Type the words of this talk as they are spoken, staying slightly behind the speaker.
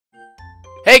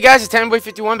Hey guys, it's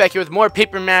TinyBoy51 back here with more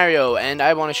Paper Mario, and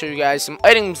I want to show you guys some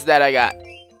items that I got.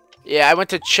 Yeah, I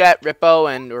went to Chat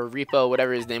Repo, or Repo,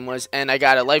 whatever his name was, and I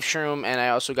got a life shroom, and I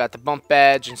also got the bump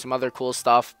badge and some other cool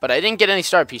stuff, but I didn't get any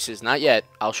star pieces, not yet.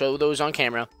 I'll show those on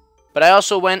camera. But I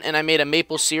also went and I made a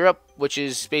maple syrup, which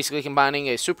is basically combining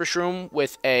a super shroom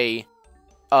with a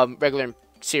regular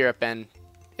syrup, and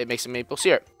it makes a maple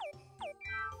syrup.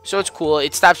 So it's cool.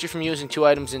 It stops you from using 2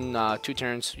 items in 2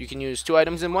 turns. You can use 2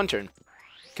 items in 1 turn.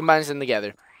 Combines them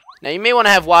together. Now you may want to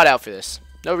have Watt out for this.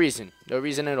 No reason. No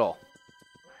reason at all.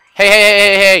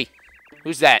 Hey!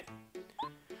 Who's that?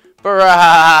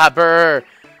 Brr.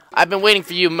 I've been waiting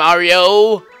for you,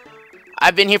 Mario.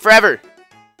 I've been here forever.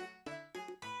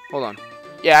 Hold on.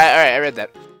 Yeah, alright, I read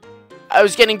that. I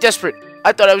was getting desperate.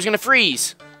 I thought I was gonna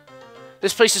freeze.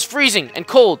 This place is freezing and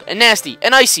cold and nasty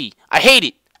and icy. I hate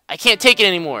it. I can't take it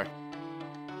anymore.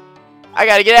 I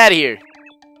gotta get out of here.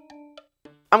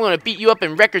 I'm gonna beat you up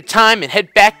in record time and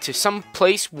head back to some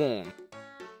place warm.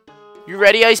 You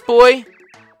ready, Ice Boy?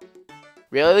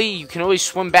 Really? You can always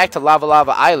swim back to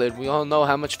Lava Island. We all know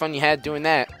how much fun you had doing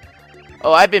that.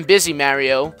 Oh, I've been busy,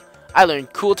 Mario. I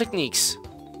learned cool techniques.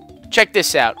 Check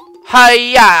this out.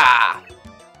 Hiya!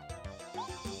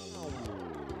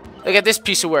 Look at this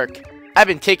piece of work. I've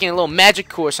been taking a little magic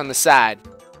course on the side.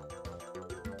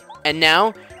 And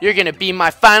now, you're gonna be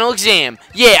my final exam.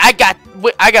 Yeah, I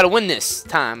gotta win this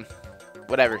time.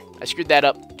 Whatever. I screwed that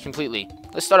up completely.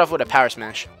 Let's start off with a power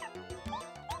smash.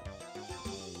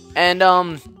 And,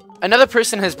 another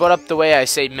person has brought up the way I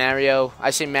say Mario. I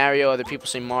say Mario, other people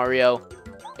say Mario.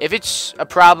 If it's a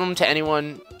problem to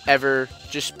anyone ever,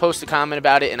 just post a comment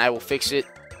about it and I will fix it.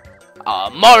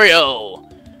 Mario!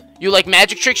 You like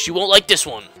magic tricks? You won't like this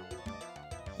one.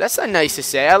 That's not nice to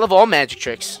say. I love all magic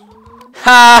tricks.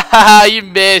 Ha, you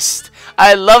missed.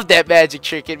 I love that magic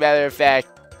trick, as a matter of fact.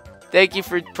 Thank you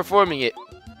for performing it.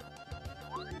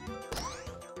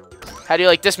 How do you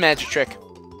like this magic trick?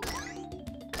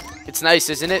 It's nice,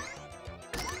 isn't it?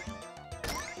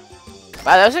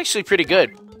 Wow, that was actually pretty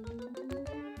good.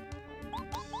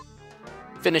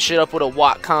 Finish it up with a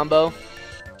Watt combo.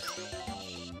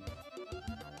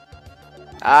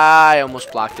 I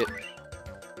almost blocked it.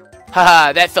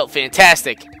 Haha, that felt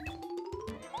fantastic.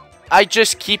 I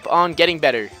just keep on getting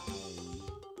better.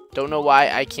 Don't know why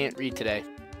I can't read today.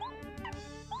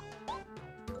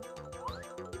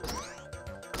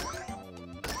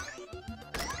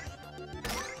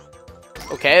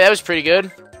 Okay, that was pretty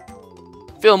good.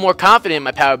 Feeling more confident in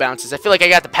my power bounces. I feel like I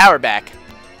got the power back.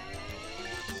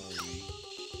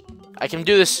 I can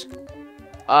do this.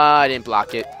 I didn't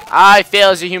block it. I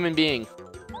fail as a human being.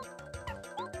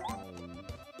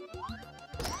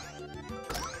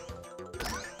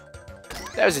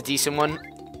 That was a decent one.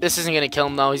 This isn't going to kill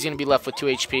him, though. He's going to be left with 2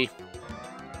 HP.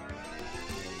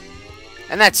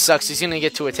 And that sucks. He's going to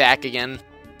get to attack again.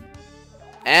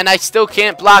 And I still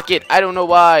can't block it. I don't know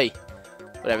why.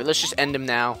 Whatever. Let's just end him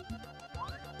now.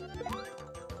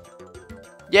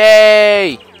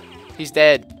 Yay! He's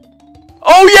dead.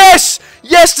 Oh, yes!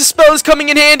 Yes, the spell is coming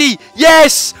in handy.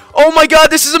 Yes! Oh, my God.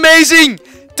 This is amazing.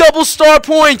 Double star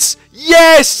points.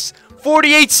 Yes!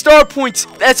 48 star points.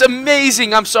 That's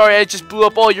amazing. I'm sorry, I just blew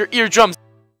up all your eardrums.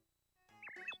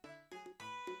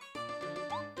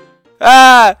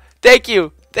 Thank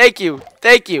you.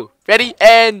 Ready?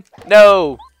 And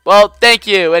no. Well, thank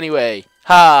you anyway.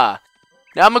 Ha.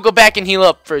 Now I'm gonna go back and heal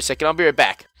up for a second. I'll be right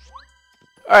back.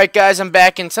 Alright guys, I'm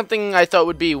back, and something I thought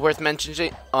would be worth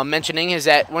mentioning is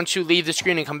that once you leave the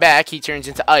screen and come back, he turns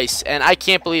into ice. And I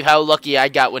can't believe how lucky I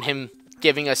got with him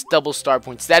giving us double star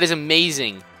points. That is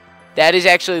amazing. That is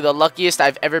actually the luckiest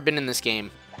I've ever been in this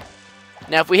game.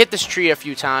 Now, if we hit this tree a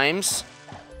few times,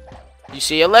 you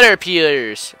see a letter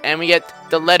appears, and we get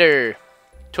the letter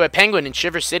to a penguin in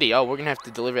Shiver City. Oh, we're going to have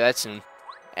to deliver that soon.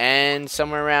 And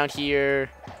somewhere around here,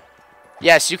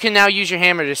 yes, you can now use your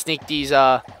hammer to sneak these,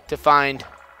 to find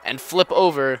and flip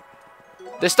over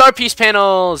the star piece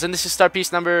panels. And this is star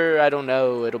piece number, I don't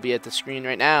know, it'll be at the screen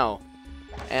right now.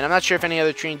 And I'm not sure if any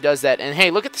other tree does that. And hey,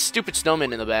 look at the stupid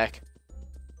snowman in the back.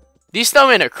 These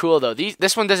snowmen are cool, though.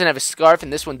 This one doesn't have a scarf,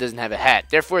 and this one doesn't have a hat.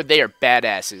 Therefore, they are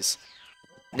badasses.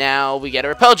 Now, we get a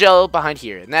repel gel behind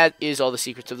here. And that is all the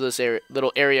secrets of this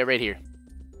little area right here.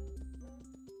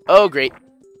 Oh, great.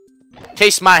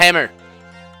 Taste my hammer.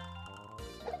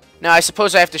 Now, I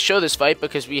suppose I have to show this fight,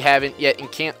 because we haven't yet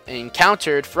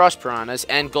encountered Frost Piranhas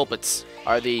and Gulpits.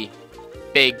 Are the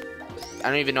big... I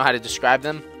don't even know how to describe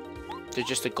them. They're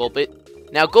just a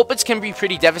Gulpit. Now, Gulpits can be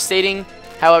pretty devastating.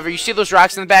 However, you see those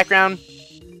rocks in the background?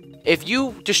 If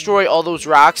you destroy all those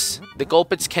rocks, the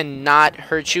Gulpits cannot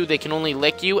hurt you. They can only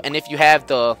lick you. And if you have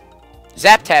the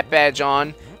Zap Tap badge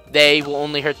on, they will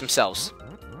only hurt themselves.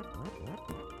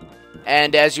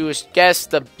 And as you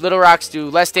guessed, the little rocks do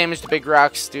less damage, the big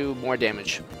rocks do more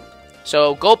damage.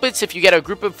 So Gulpits, if you get a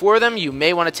group of 4 of them, you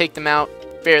may want to take them out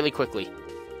fairly quickly.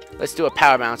 Let's do a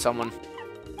power bounce on one.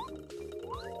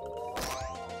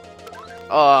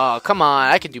 Oh, come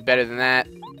on. I could do better than that.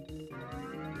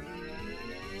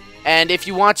 And if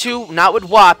you want to, not with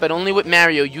Wop, but only with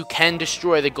Mario, you can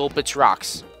destroy the Gulpits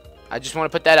rocks. I just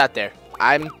want to put that out there.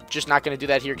 I'm just not going to do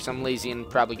that here because I'm lazy and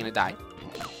probably going to die.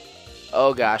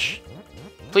 Oh, gosh.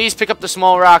 Please pick up the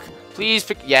small rock. Please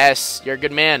pick... Yes, you're a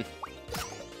good man.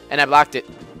 And I blocked it.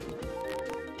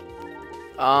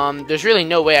 There's really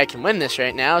no way I can win this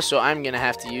right now, so I'm going to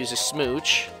have to use a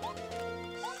smooch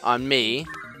on me.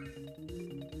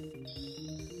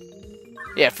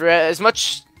 Yeah, for as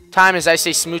much time as I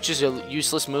say smooch is a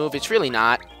useless move, it's really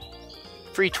not.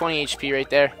 Free 20 HP right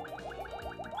there.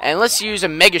 And let's use a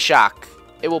Mega Shock.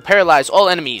 It will paralyze all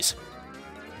enemies.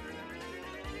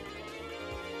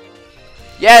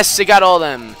 Yes, it got all of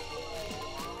them.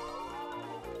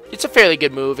 It's a fairly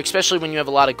good move, especially when you have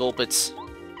a lot of Gulpits.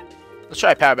 Let's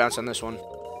try a Power Bounce on this one.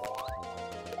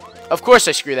 Of course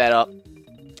I screw that up.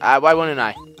 Why wouldn't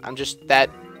I? I'm just that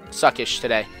suckish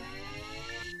today.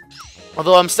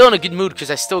 Although I'm still in a good mood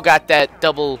because I still got that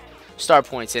double star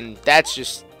points, and that's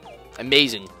just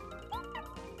amazing.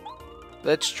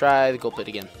 Let's try the Gulpit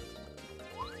again.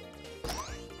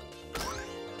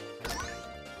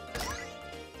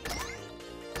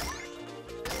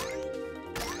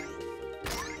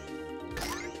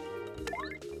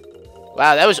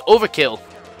 Wow, that was overkill.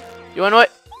 You wanna know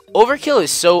what? Overkill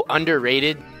is so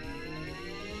underrated.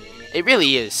 It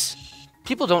really is.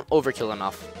 People don't overkill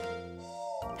enough.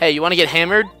 Hey, you wanna get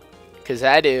hammered? Because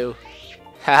I do.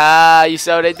 Haha, you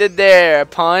saw what I did there. A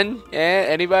pun? Eh?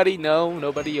 Anybody? No?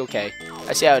 Nobody? Okay.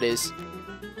 I see how it is.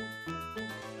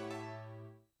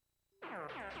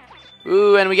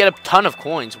 Ooh, and we get a ton of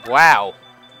coins. Wow.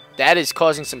 That is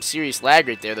causing some serious lag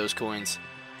right there, those coins.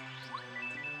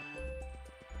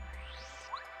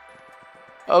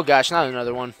 Oh gosh, not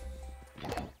another one.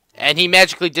 And he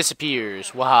magically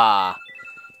disappears. Waha.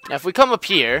 Now if we come up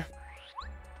here.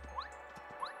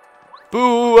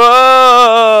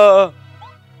 Boo-ah!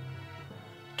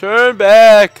 Turn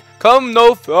back. Come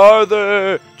no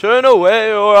farther. Turn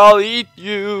away or I'll eat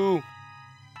you.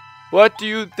 What do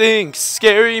you think?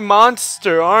 Scary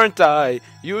monster, aren't I?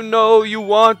 You know you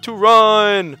want to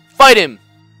run. Fight him.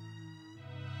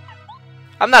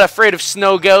 I'm not afraid of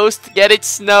Snow Ghost. Get it?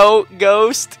 Snow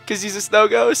Ghost? Because he's a snow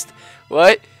ghost?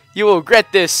 What? You will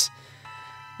regret this.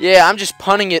 Yeah, I'm just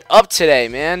punning it up today,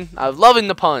 man. I'm loving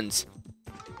the puns.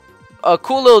 A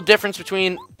cool little difference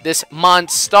between this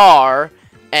Monstar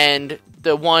and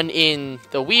the one in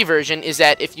the Wii version is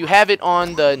that if you have it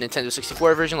on the Nintendo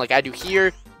 64 version like I do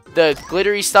here, the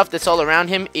glittery stuff that's all around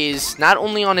him is not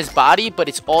only on his body, but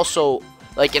it's also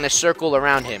like in a circle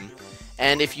around him.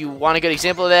 And if you want a good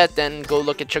example of that, then go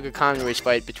look at Sugar Conroy's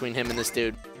fight between him and this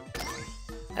dude.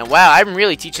 And wow, I'm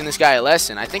really teaching this guy a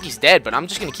lesson. I think he's dead, but I'm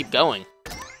just going to keep going.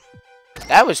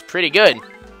 That was pretty good.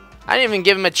 I didn't even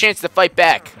give him a chance to fight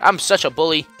back. I'm such a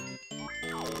bully.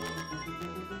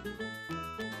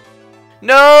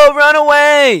 No, run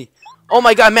away! Oh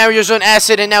my god, Mario's on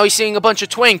acid and now he's seeing a bunch of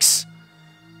twinks.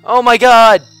 Oh my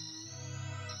god.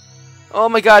 Oh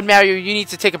my god, Mario, you need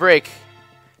to take a break.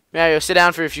 Mario, sit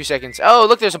down for a few seconds. Oh,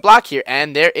 look, there's a block here.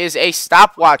 And there is a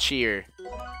stopwatch here.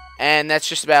 And that's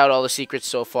just about all the secrets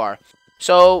so far.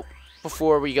 So,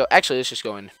 before we go... Actually, let's just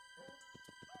go in.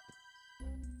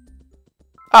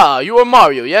 Ah, you are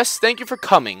Mario, yes? Thank you for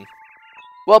coming.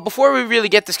 Well, before we really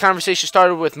get this conversation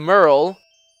started with Merle,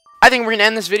 I think we're going to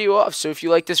end this video off. So if you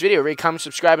like this video, rate, comment,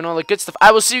 subscribe, and all that good stuff.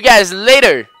 I will see you guys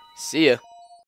later. See ya.